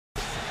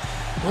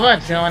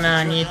What's going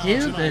on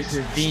YouTube? This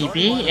is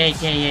BB,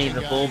 aka the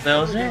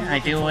Bulldozer. I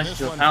do wish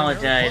to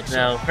apologize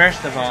though,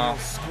 first of all,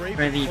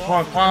 for the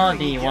poor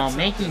quality while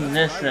making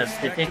this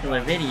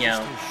particular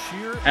video.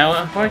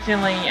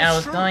 Unfortunately, I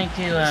was going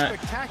to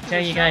show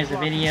you guys a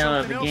video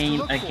of the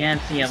game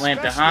against the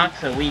Atlanta Hawks,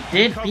 so we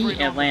did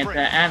beat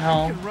Atlanta at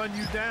home.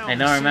 I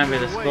don't remember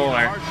the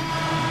score.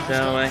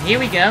 So here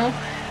we go.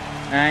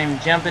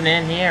 I'm jumping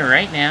in here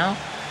right now.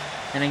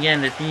 And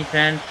again, the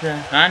defense,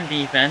 on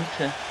defense.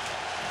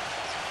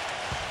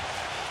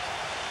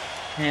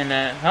 And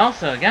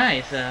also,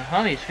 guys,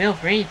 always feel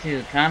free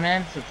to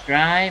comment,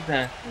 subscribe,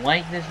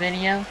 like this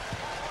video.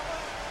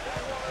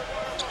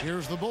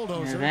 Here's the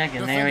Bulldozer.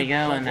 And there we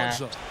go, and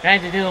tried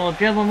to do a little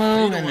dribble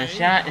move, and the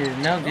shot is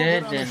no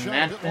good, and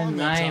that's been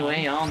my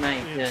way all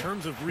night.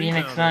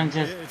 Phoenix Sun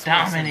just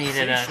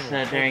dominated us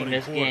during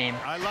this game,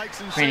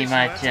 pretty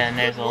much, and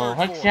there's a little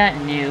hook shot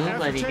new,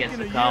 but he gets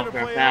a call for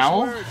a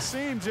foul.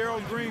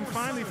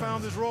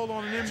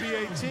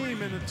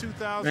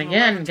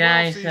 Again,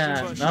 guys,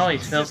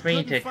 always feel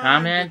free to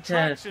comment,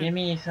 give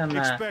me some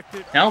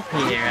help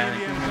here,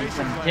 give me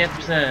some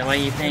tips, what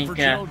you think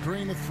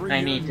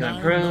I need to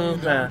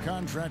improve,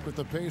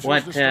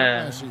 what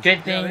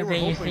good things that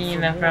you've seen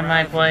from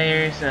my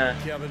players. So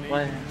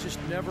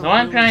what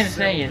I'm trying to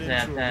say is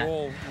that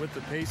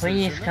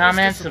please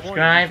comment,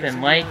 subscribe,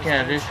 and like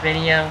this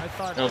video.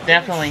 It'll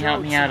definitely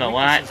help me out a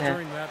lot,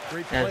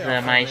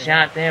 as my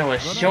shot there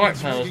was short,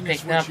 but was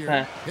picked up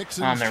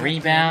on the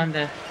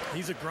rebound.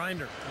 He's a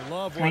grinder.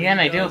 Again,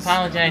 I do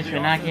apologize for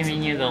not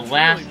giving you the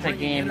last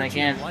game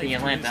against the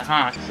Atlanta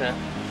Hawks.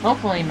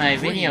 Hopefully my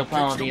video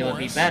quality will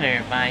be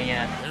better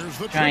by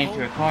trying to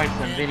record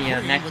some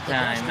video next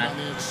time.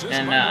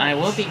 And I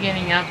will be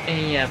getting up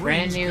a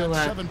brand new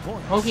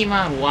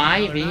Pokemon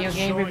Y video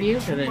game review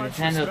for the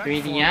Nintendo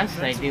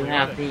 3DS. I do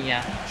have the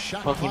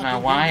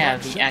Pokemon Y out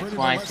of the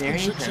XY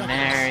series, and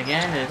there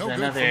again is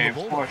another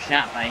poor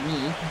shot by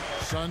me.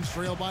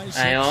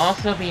 I'll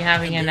also be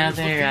having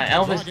another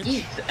Elvis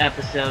Eats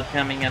episode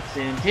coming up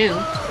soon too.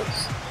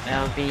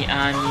 That'll be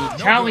on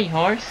the Charlie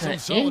Horse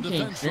in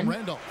Kingston.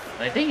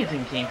 I think it's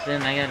in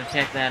Kingston, I gotta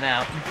check that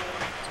out.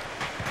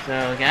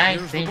 So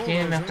guys, stay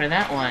tuned for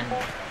that one.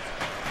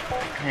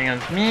 Here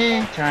goes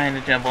me, trying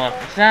to double up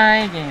the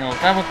side, getting a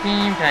little double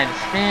team, trying to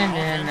spin,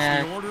 and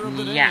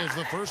yeah.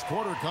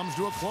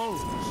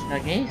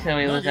 Okay, so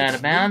he was out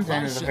of bounds,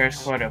 end of the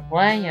first quarter of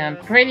play.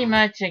 Pretty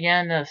much,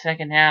 again, the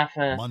second half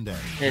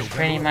is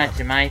pretty much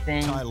my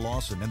thing. The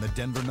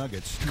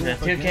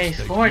 2K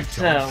Sports,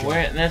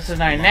 this is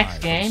our next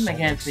game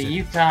against the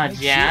Utah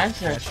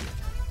Jazz.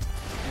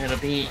 It'll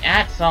be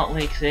at Salt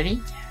Lake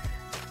City.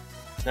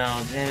 So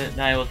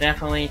I will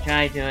definitely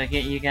try to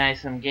get you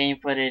guys some game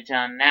footage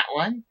on that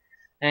one.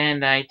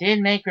 And I did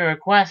make a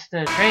request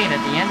to trade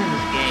at the end of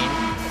this game.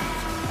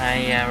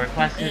 I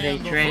requested a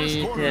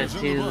trade to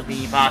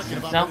the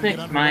Boston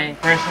Celtics.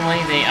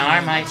 Personally, they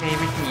are my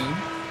favorite team.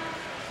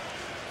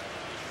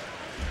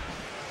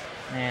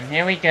 And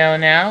here we go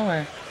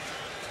now.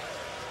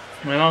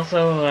 I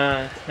also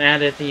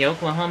added the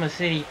Oklahoma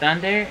City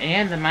Thunder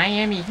and the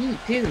Miami Heat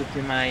too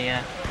to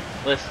my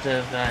list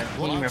of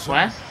team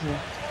requests.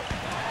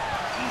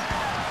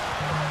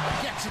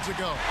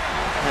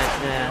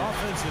 But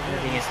as you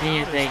can see,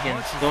 if they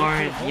can score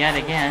yet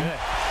again.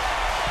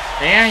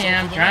 There I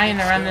am, trying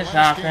to run this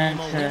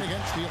offense,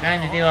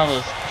 trying to do all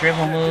those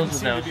dribble moves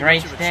with those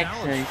right sticks,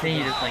 so you see,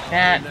 just like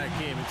that.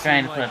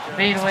 Trying to put the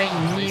fadeaway,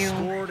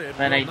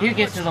 but I do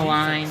get to the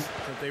line.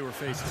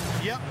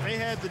 Yep, they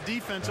had the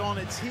defense on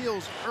its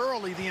heels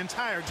early the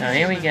entire time. So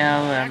here we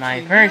go,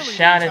 my first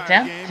shot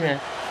attempt. No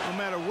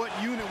matter what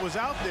unit was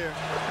out there,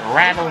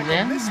 rattles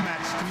in.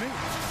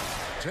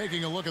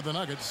 Taking a look at the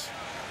Nuggets.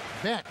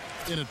 Beck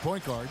in at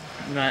point guard.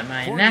 But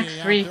my next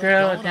free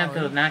throw attempt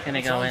was not going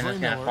to go in. It's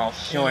going to fall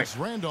short.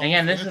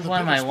 Again, this is one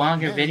of my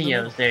longer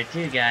videos there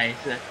too, guys.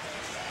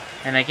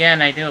 And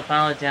again, I do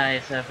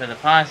apologize for the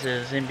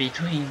pauses in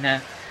between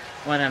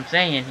what I'm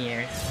saying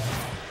here.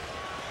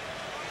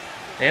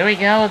 There we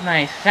go with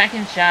my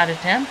second shot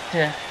attempt.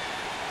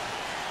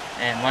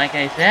 And like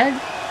I said,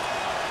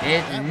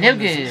 it's no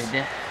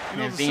good.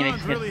 And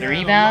Phoenix gets the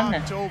rebound,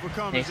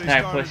 they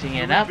start pushing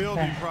it up.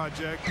 Yeah,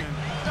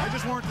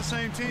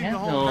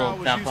 a little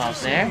dump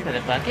off there for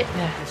the bucket.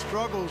 The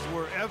struggles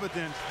were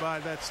evident by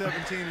that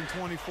 17 and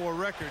 24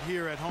 record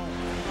here at home.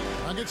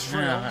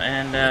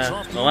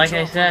 Well, like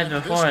I said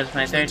before, it's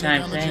my third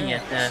time saying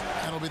it.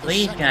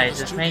 Please, guys,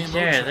 just make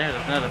sure there's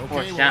another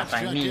poor shot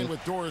by me.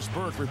 Just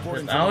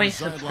always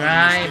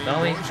subscribe,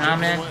 always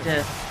comment.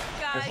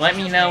 Just let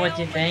me know what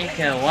you think,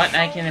 what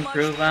I can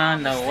improve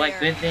on, what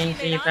good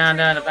things you found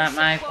out about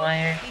my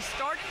player.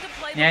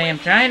 Yeah, I am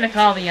trying to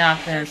call the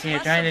offense here,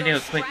 trying to do a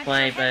quick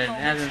play, but it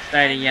hasn't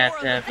started yet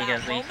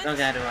because we still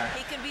got to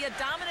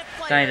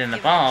sight in the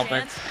ball,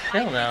 but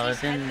still though, it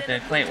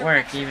didn't quite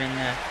work even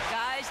at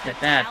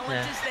that.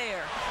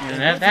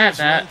 And at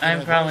that,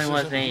 I probably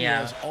was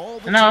a,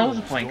 no, I was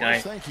a point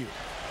guard.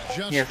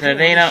 Yeah, so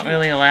they don't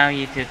really allow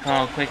you to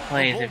call quick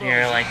plays if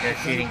you're like a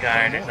shooting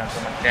guard or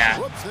something like that.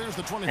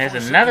 There's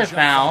another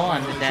foul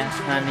on the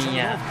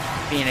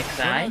Phoenix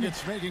side.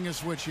 It's making a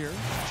switch here.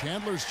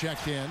 Chandler's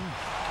checked in.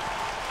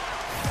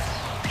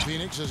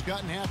 Phoenix has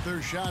gotten half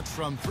their shots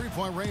from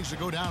three-point range to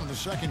go down in the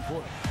second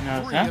quarter. No,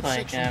 it sounds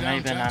like it may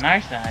have been on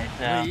our side,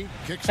 so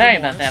sorry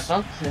about that,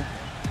 folks.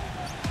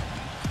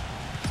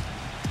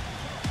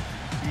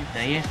 So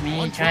here's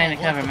me trying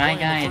to cover my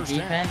guy in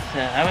defense.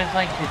 I always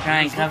like to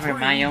try and cover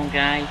my own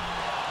guy.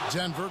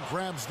 Denver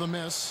grabs the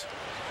miss.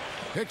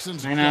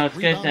 I know it's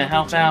good to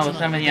help out with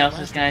somebody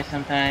else's guy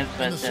sometimes,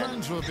 but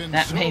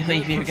that may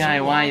leave your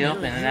guy wide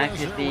open, and that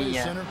could be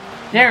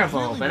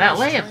terrible. But that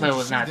layup though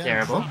was not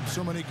terrible.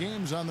 So many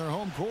games on their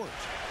home court.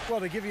 Well,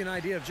 to give you an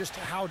idea of just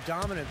how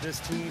dominant this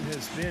team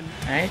has been.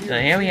 Alright, so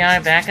here we are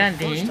back on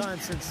D.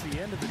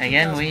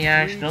 Again, we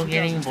are still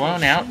getting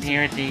blown out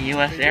here at the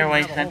U.S.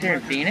 Airways Center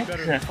in Phoenix.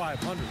 There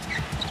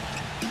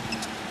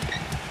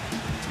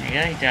you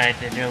go, he tried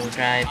to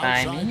drive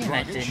by me, and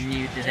I said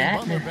new to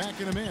that.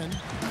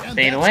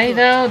 Fade away,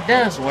 though,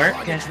 does work.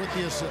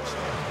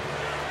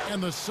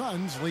 And the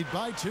Suns lead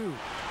by 2.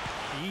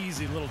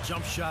 Easy little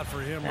jump shot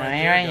for him. So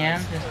here I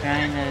am, just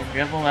trying to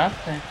dribble up.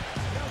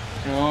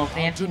 Do a little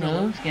fancy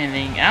moves,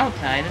 getting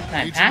outside, this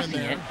time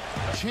passing it.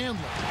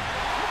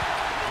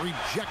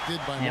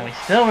 And we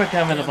still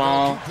recover the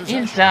ball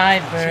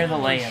inside for the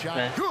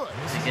layup.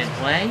 It's a good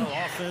play.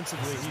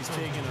 Offensively, he's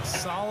taken a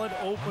solid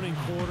opening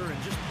quarter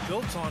and just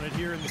built on it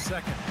here in the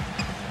second.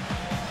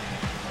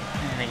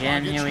 And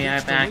again, here we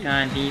are back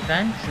on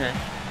defense.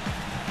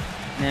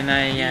 And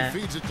I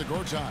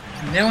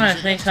do want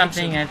to say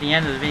something at the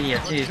end of the video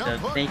too, so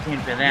stay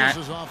tuned for that.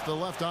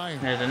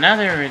 There's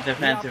another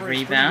defensive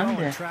rebound.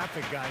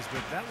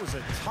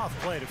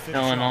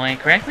 Filling the lane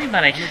correctly,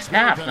 but I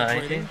stopped. I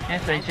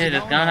guess I should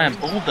have gone and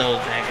bulldozed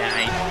that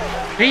guy.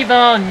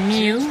 3-ball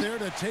new,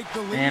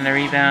 and the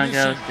rebound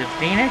goes to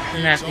Phoenix,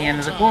 and that's the end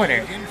of the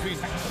quarter.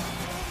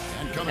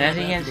 As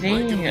you can see,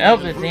 it's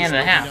the end of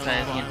the half.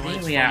 As you can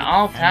see, we are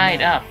all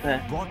tied up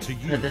for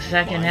the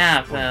second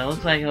half.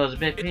 Looks like it was a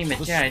bit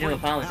premature. I do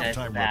apologize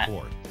for that.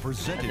 But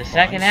the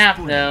second half,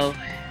 though,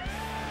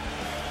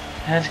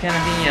 that's going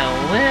to be a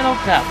little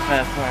tough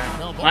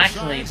well,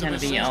 actually, it's going to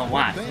be a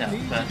lot tough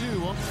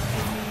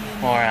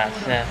for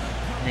us. As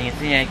you can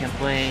see, I can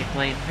play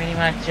pretty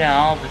much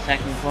all of the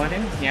second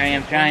quarter. Here I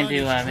am trying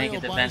to make a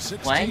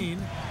defensive play,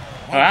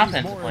 or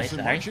offensive play,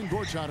 sorry.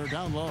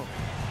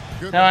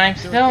 So I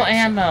still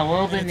am a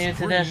little bit new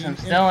to this, and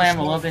still am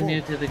a little bit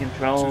new to the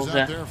controls.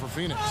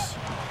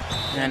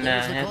 And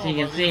as you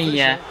can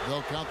see, I'm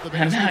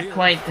not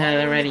quite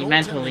ready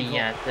mentally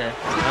yet.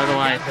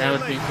 Otherwise, I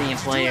would be seeing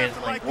players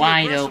like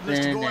wide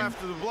open and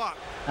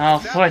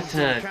all sorts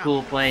of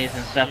cool plays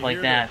and stuff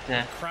like that.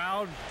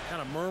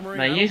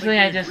 But usually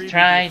I just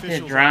try to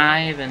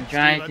drive and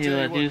try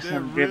to do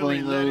some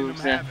dribbling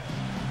moves.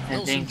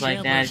 And things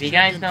like that. If you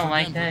guys don't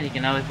like that, you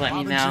can always let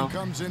me know.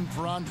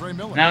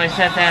 And I always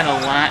said that a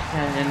lot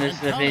in this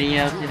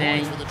video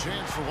today.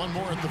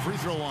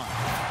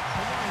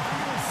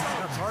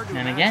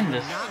 And again,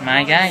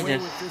 my guy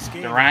just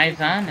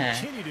drives on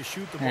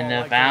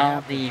and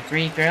foul the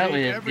free throw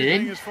is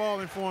good.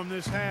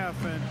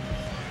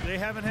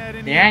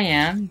 There I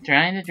am,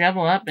 trying to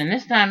dribble up, and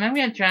this time I'm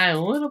going to try a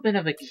little bit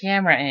of a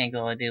camera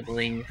angle, I do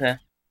believe.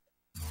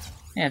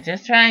 Yeah,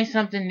 just try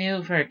something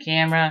new for a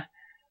camera.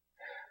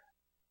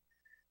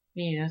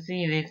 Let's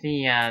see if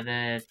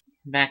the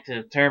back to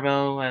the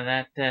turbo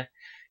that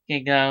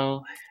can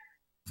go.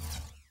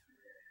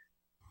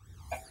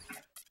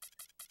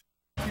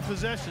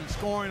 Possession,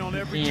 scoring on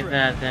every see if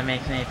that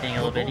makes anything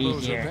a little bit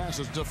easier.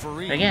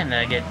 Again,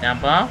 get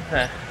dump off.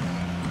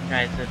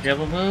 Tries the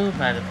dribble move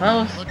by the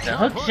post. The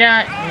hook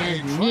shot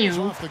is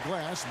new.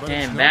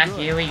 And back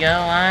here we go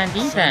on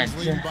defense.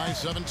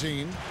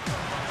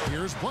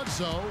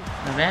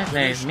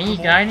 There's me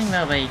guarding,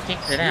 nobody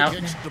kicks it out.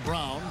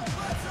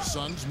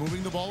 Suns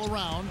moving the ball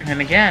around.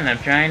 And again, I'm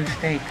trying to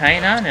stay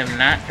tight on him,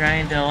 not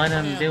trying to let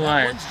him do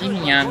a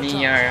steaming on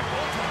me or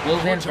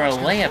move in for a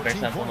layup or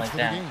something like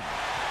that.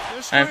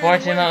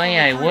 Unfortunately,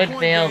 I would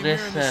fail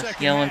this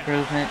skill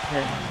improvement,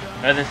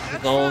 or this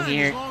goal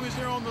here.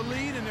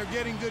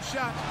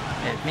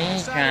 It's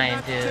me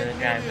trying to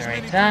drive the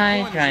right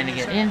side, trying to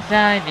get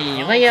inside.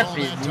 The layup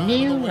is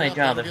new. I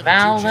draw the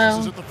foul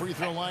though.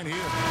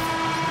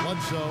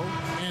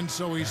 And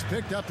so he's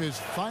picked up his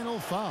final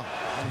foul.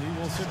 And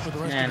he will sit for the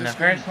rest of this the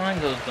first one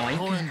goes going.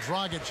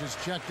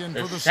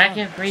 The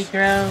second free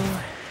throw.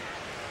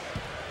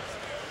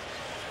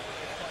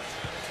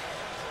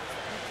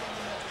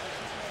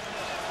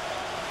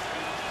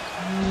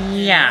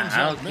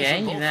 Yeah,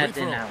 okay, that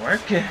did not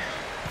work.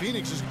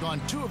 Phoenix has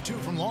gone 2 of 2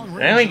 from long range.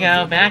 There we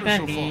go, back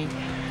on D.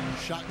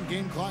 Shot and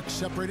game clock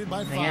separated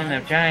by 5. Again,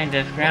 I'm trying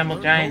to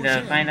scramble, trying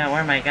to find out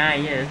where my guy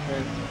is.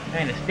 I'm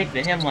trying to stick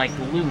to him like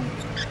glue.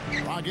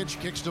 Dragic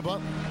kicks to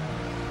Butler.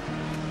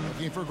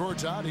 Looking for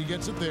Gortat, he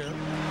gets it there.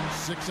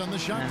 6 on the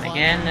shot and clock.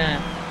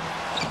 Again,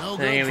 so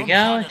here we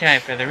go. Try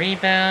for the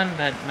rebound,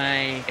 but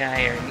my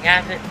guy already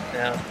got it,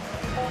 so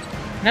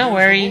No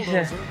worries.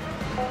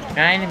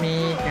 Trying to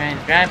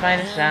drive by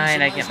the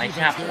side. I get my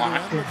shot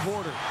blocked.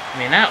 I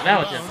mean, that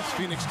was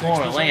just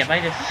poor layup. I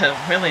just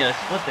really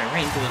split the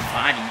right into his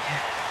body.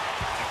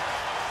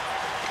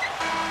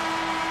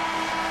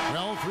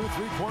 Well, through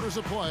 3 quarters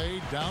of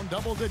play, down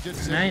double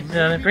digits. Alright,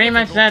 so pretty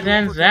much that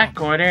ends that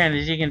quarter, and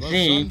as you can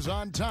see,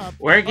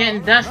 we're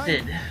getting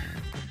dusted.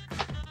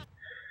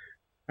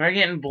 We're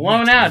getting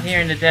blown out here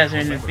in the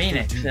desert in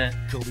Phoenix.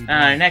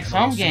 Our next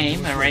home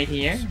game right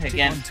here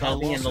against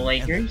Kobe and the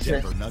Lakers.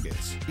 So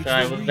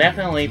I will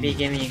definitely be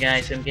giving you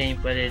guys some game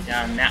footage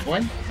on that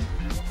one.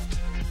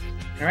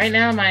 Right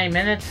now my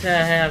minutes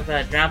have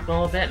dropped a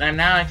little bit. I'm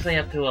now actually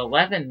up to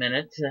 11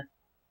 minutes.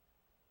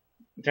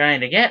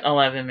 Trying to get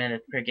 11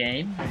 minutes per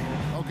game.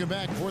 Welcome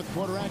back. 4th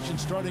quarter action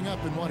starting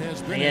up in what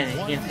has been. Again,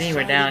 as you can see,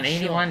 we're down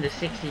 81 to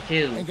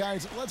 62. And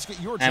guys, let's get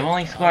your I've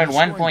only scored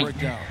 1 point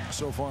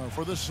so far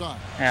for the Sun.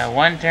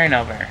 1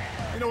 turnover.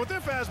 You know, with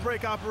their fast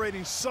break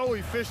operating so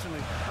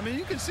efficiently, I mean,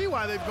 you can see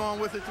why they've gone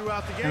with it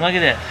throughout the game. And look at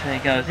this.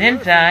 It goes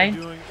inside.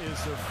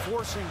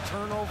 Forcing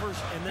turnovers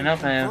and Nope,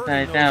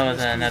 that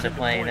was another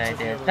play that I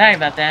did. Sorry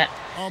about that.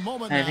 I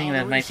think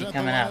that might be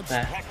coming up.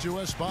 Back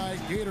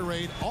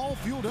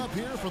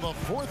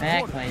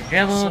by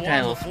dribble, try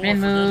a little spin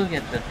move,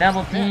 get the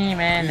double team,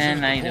 and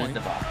then I lose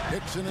the ball.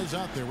 Dixon is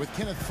out there with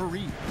Kenneth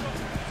Fareed.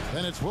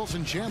 Then it's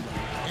Wilson Chandler.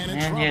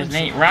 And here's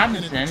Nate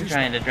Robinson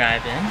trying to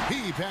drive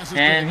in.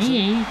 And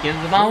he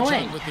gives the ball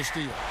away.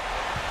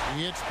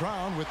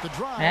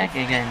 Back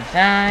again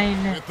inside.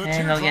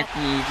 And they'll get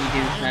the easy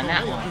deuce on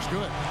that one.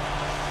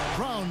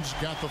 Brown's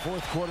got the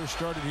 4th quarter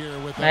started here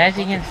with. But as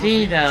you can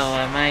see,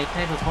 though, my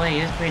type of play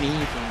is pretty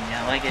easy.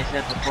 Like I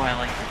said before, I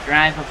like to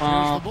drive the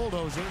ball,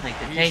 like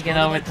to take it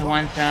over to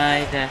one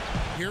side.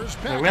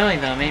 But really,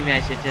 though, maybe I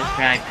should just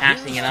try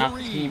passing it off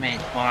to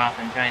teammates more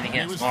often, trying to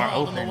get more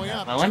open.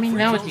 But let me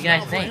know what you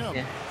guys think.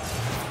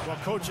 Well,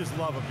 coaches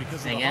love it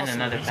because again,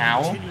 another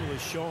foul.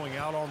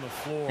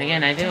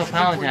 Again, I do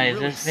apologize.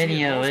 This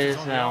video is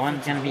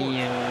going to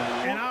be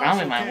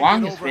probably my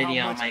longest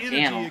video on my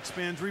channel,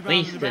 at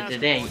least to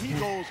date. He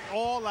goes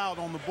all out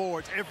on the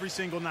boards every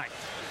single night.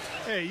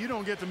 Hey, you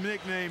don't get the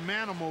nickname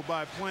Manimal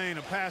by playing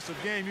a passive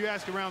game. You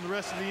ask around the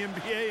rest of the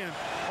NBA, and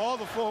all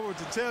the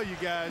forwards will tell you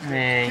guys that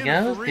there you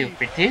go, 2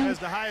 for 2. Has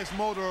the highest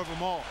motor of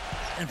them all.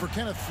 And for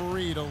Kenneth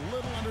Fareed, a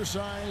little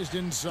undersized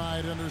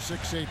inside, under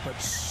 6'8",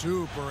 but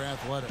super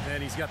athletic.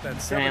 And he's got that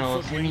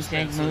 7-foot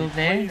wingspan move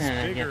there, and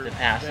then get the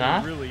pass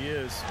off. Really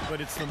is,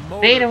 but it's the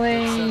motor fade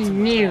away,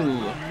 new.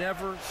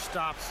 Never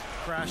stops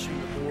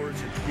crashing the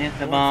boards. Get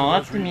the ball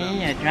up to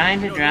me, trying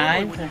to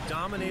drive. A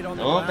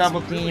little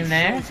double team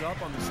there.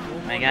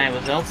 My guy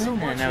was open,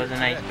 and that was a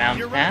nice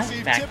bounce pass.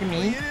 Back to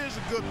me.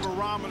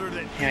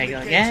 Here I go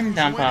again.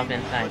 Dump off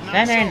inside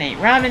center. Nate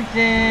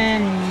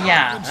Robinson.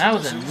 Yeah, that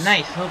was a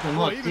nice open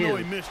look, too.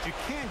 You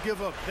can't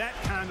give up that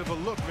kind of a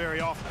look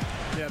very often.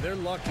 Yeah, they're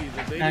lucky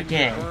that they didn't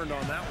get burned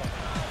on that one.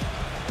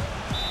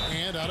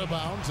 And out of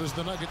bounds as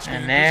the Nuggets.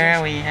 And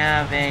there we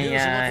have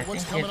a, I think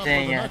it's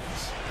a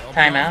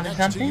timeout or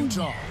something.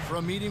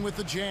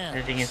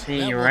 As you can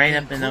see, right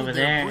up and over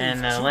there.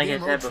 And like I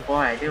said before,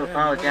 I do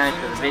apologize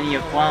for the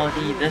video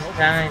quality this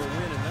time.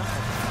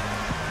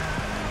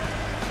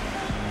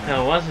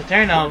 So it was a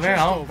turnover.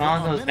 Oh, ball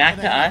goes back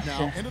to us.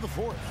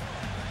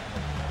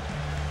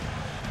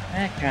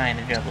 Back trying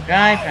to dribble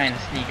drive, trying to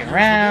sneak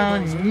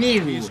around.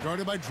 New.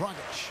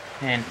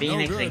 And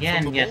Phoenix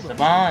again gets the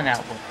ball, and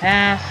out will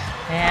pass.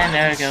 And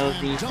there goes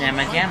the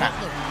Sama Jamma.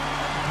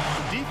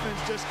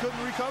 Just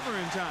couldn't recover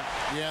in time.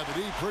 Yeah, the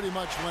D pretty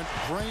much went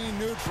brain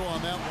neutral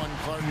on that one,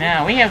 Clark.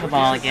 Now we have the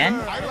ball again.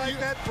 I like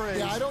that phrase.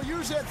 Yeah, I don't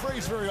use that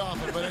phrase very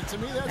often, but to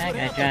me that's I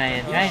gotta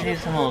try to do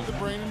some little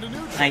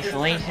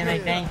isolation, I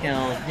think, a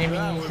little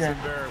jimmies,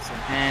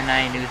 and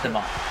I lose the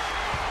ball.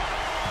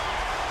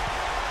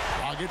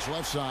 Dragic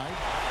left side.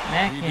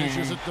 Back he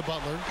dishes it to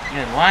Butler.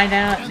 Good wide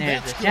out, and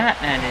there's the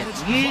shot, and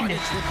it's good.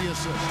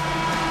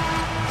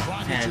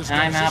 And a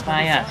timeout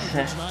by us.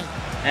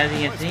 As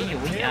you can see,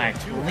 we are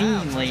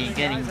cleanly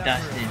getting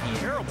dusted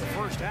here.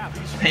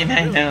 I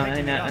know,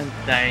 I'm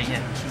sorry.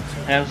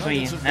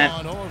 Hopefully, sorry.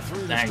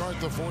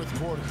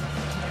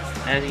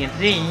 As you can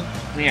see,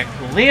 we are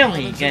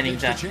clearly getting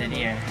dusted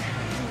here.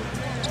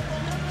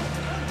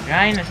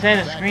 Trying to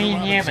set a screen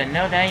here, but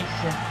no dice.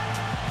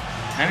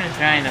 I'm just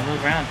trying to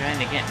move around, trying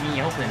to get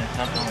me open or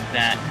something like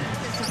that.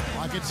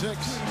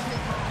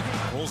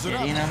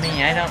 You know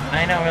me, I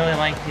don't really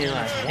like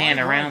to stand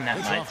around that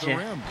much.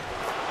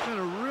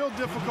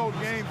 Difficult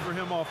game for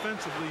him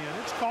offensively,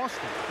 and it's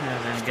costly.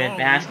 That was a good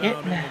basket.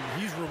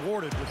 He's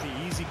rewarded with the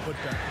easy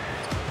putback.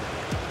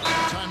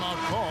 Timeout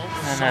call.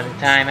 Another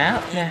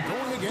timeout.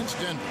 Going against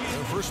Denver,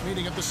 their first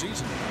meeting of the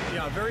season.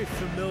 Yeah, very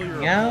familiar.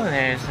 Go,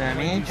 there's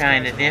me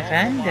trying to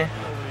defend. Over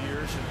the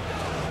years,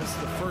 and this is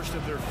the first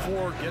of their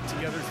 4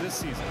 get-togethers this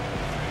season.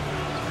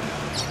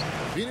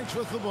 Phoenix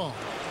with the ball.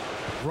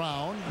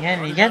 Brown. Yeah,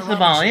 and he gets the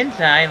ball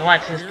inside.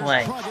 Watch this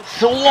play.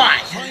 So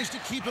what?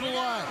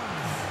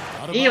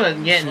 He was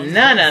getting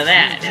none of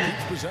that.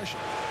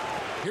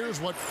 Here's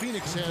what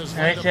Phoenix has.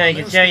 I wish I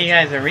could show you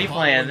guys a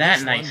replay of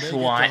that nice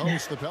swat.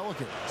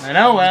 But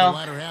oh well.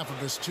 Latter half of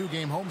this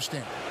 2-game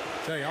homestand.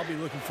 Tell you, I'll be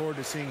looking forward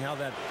to seeing how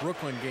that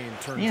Brooklyn game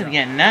turns He's out.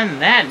 getting none of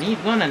that, and he's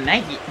going to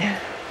Nike.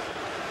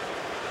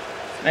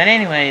 But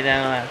anyway,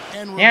 though,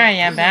 here I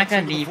am back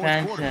on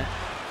defense.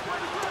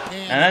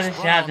 Another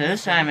shot.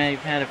 This time I've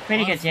had a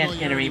pretty good chance to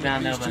get a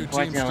rebound, though, but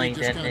unfortunately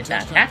that did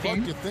not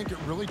happen.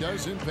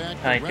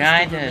 So I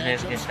tried to,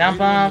 there's a good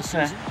dump off.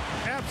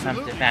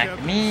 Dumps it back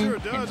to me in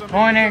the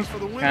corner,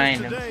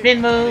 trying to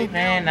spin move,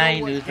 and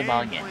I lose the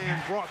ball again.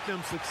 Brought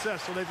them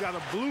success, so they've got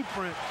a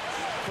blueprint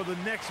for the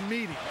next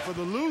meeting. For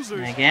the losers,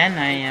 and again,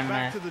 I am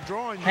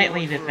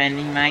tightly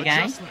defending my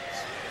guy.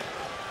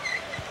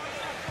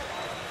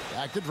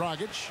 Back to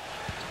Dragic.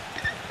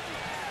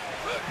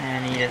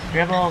 And he just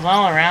dribbles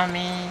all around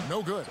me.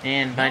 No good.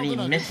 And Buddy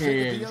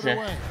misses.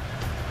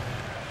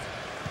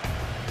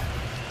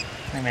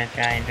 I'm gonna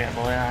try and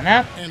dribble it on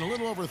up. And a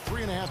little over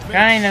 3.5 minutes.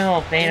 Trying to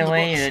hold fade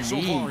away to so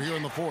D.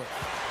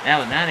 that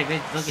was not a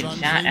good looking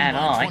shot at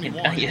all. I can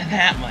tell you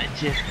that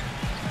much.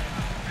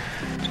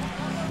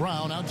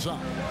 Brown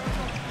outside.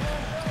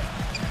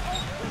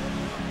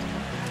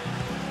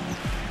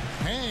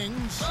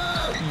 Hangs.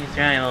 He's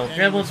trying a little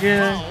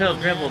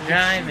dribble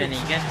drive, and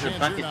he gets the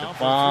bucket to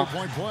fall.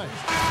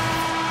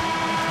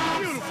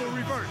 Beautiful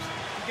reverse.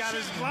 He got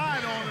his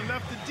glide on and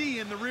left the D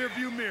in the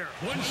rearview mirror.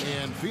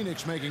 And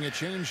Phoenix making a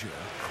change here.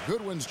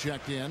 Goodwin's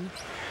checked in.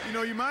 You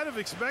know, you might have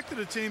expected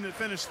a team that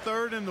finished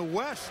third in the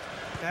West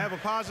to have a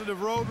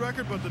positive road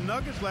record, but the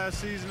Nuggets last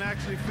season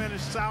actually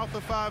finished south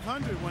of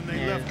 500 when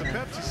they left the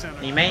Pepsi Center.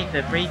 He made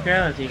the free throw,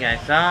 as you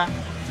guys saw.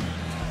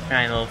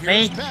 Trying a little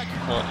fake,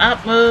 little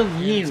up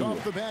move,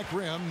 Off the back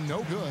rim,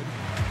 no good.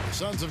 The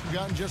Suns have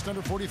gotten just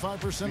under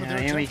 45% of their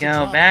here we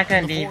go, back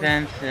on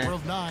defense.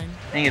 I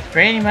think it's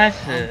pretty much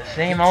the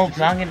same old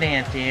song and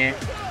dance here.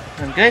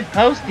 Some good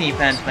post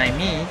defense by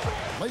me.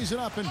 Lays it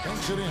up and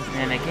banks it in.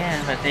 And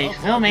again, but they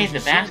still made the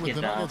basket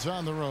though.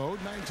 On the road,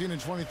 19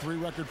 and 23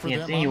 record for you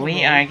them see,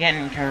 we are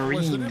getting What's the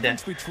careened.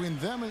 difference between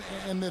them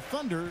and the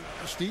Thunder,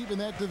 Steve, in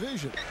that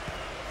division?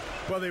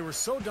 Well, they were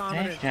so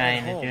dominant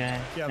Trying at home.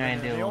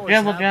 to do a little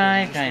dribble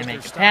drive, trying to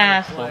make a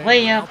pass, a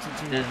layup,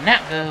 does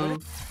not go.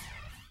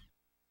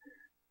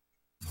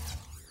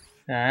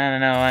 So I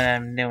don't know what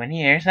I'm doing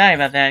here. Sorry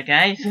about that,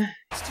 guys.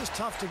 It's just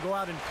tough to go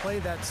out and play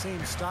that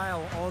same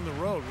style on the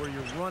road where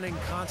you're running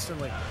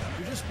constantly.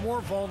 You're just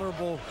more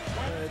vulnerable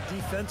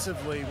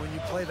defensively when you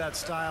play that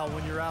style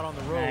when you're out on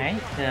the road.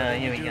 Alright, so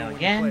here we go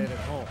again.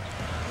 Home.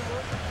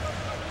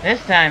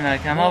 This time I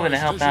come over to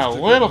help out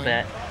a little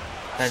bit.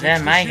 But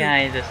then my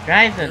guy just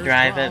tries to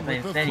drive it, but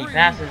instead he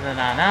passes it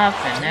on off,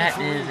 and that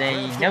is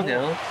a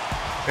no-go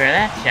for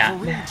that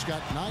shot.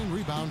 Got 9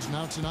 rebounds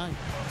now tonight.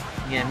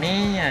 Get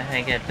me,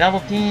 I get double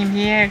team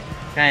here,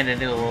 trying to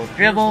do a little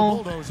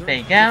dribble,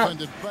 fake out,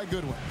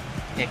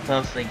 get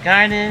closely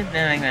guarded,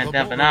 then I'm going to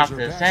dump it off to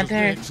the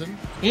center.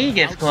 He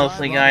gets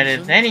closely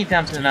guarded, then he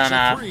dumps it on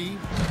off.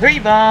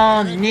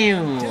 3-ball,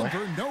 new.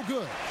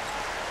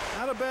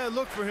 A bad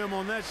look for him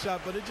on that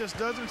shot, but it just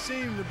doesn't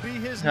seem to be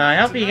his. So I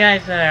hope you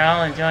guys are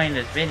all enjoying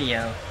this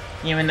video,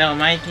 even though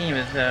my team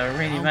is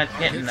really much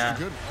getting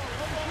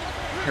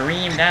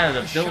careened out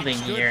of the building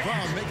here.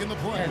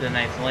 That's a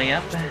nice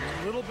layup.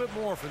 A little bit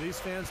more for these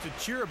fans to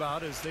cheer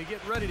about as they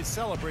get ready to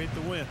celebrate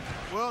the win.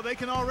 Well, they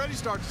can already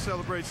start to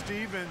celebrate,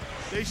 Steve, and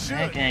they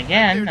should. And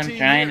again, I'm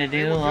trying to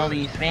do all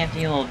these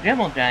fancy little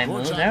dribble drive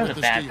moves. That was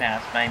a bad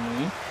pass by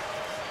me.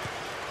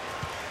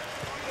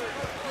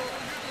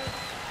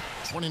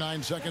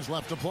 29 seconds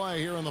left to play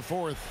here in the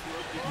fourth.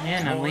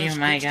 And I'm leaving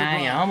my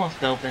guy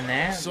almost open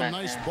there, but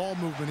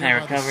I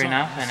recover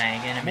enough and I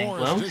get him in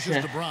close.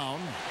 To Brown.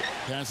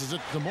 Passes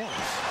it to Morris.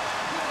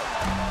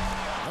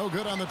 No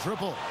good on the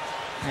triple.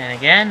 And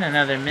again,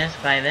 another miss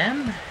by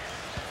them.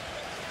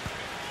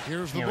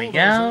 Here we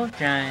go,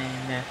 trying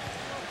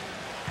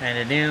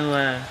to do,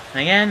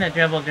 again, the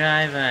dribble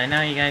drive. I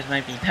know you guys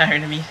might be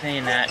tired of me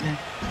saying that.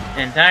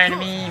 And tired of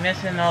me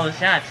missing all the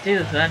shots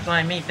too, so that's why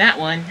I made that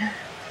one.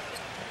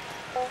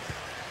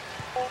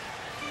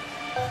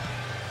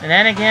 And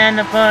then again,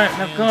 of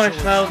course,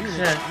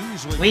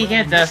 folks, we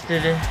get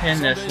dusted in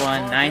this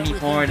one,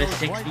 94 to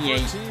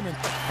 68.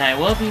 I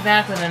will be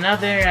back with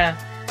another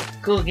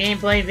cool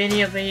gameplay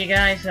video for you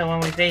guys when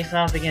we face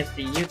off against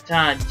the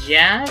Utah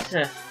Jazz.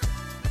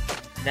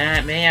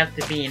 That may have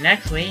to be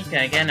next week.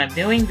 Again, I'm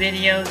doing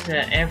videos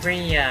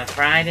every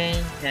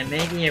Friday and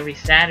maybe every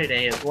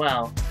Saturday as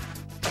well.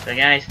 So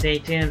guys, stay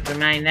tuned for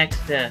my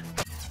next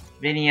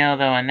video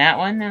though on that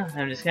one.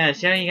 I'm just going to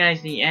show you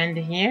guys the end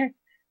here.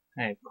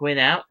 I quit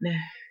out,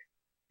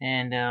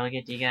 and we'll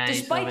get you guys over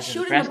to the press conference. Despite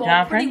shooting the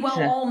ball pretty well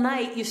all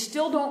night, you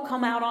still don't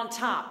come out on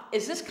top.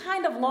 Is this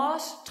kind of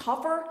loss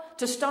tougher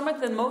to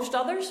stomach than most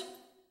others?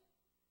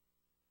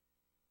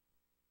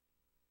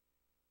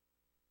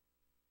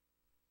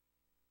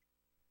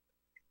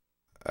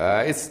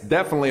 It's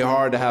definitely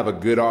hard to have a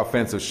good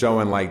offensive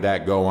showing like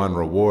that go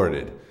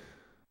unrewarded.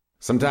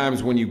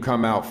 Sometimes when you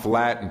come out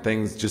flat and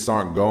things just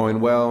aren't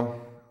going well,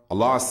 a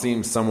loss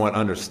seems somewhat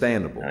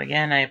understandable. So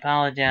again, I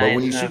apologize. But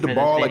when you shoot the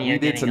ball like we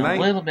did tonight,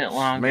 a little bit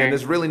longer. man,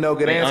 there's really no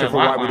good answer for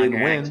why we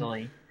didn't win.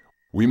 Actually.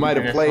 We might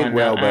have played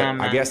well,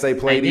 but I guess they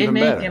played even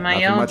better. I did make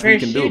my own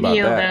first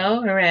video,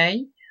 though.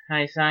 Hooray!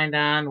 I signed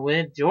on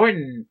with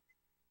Jordan.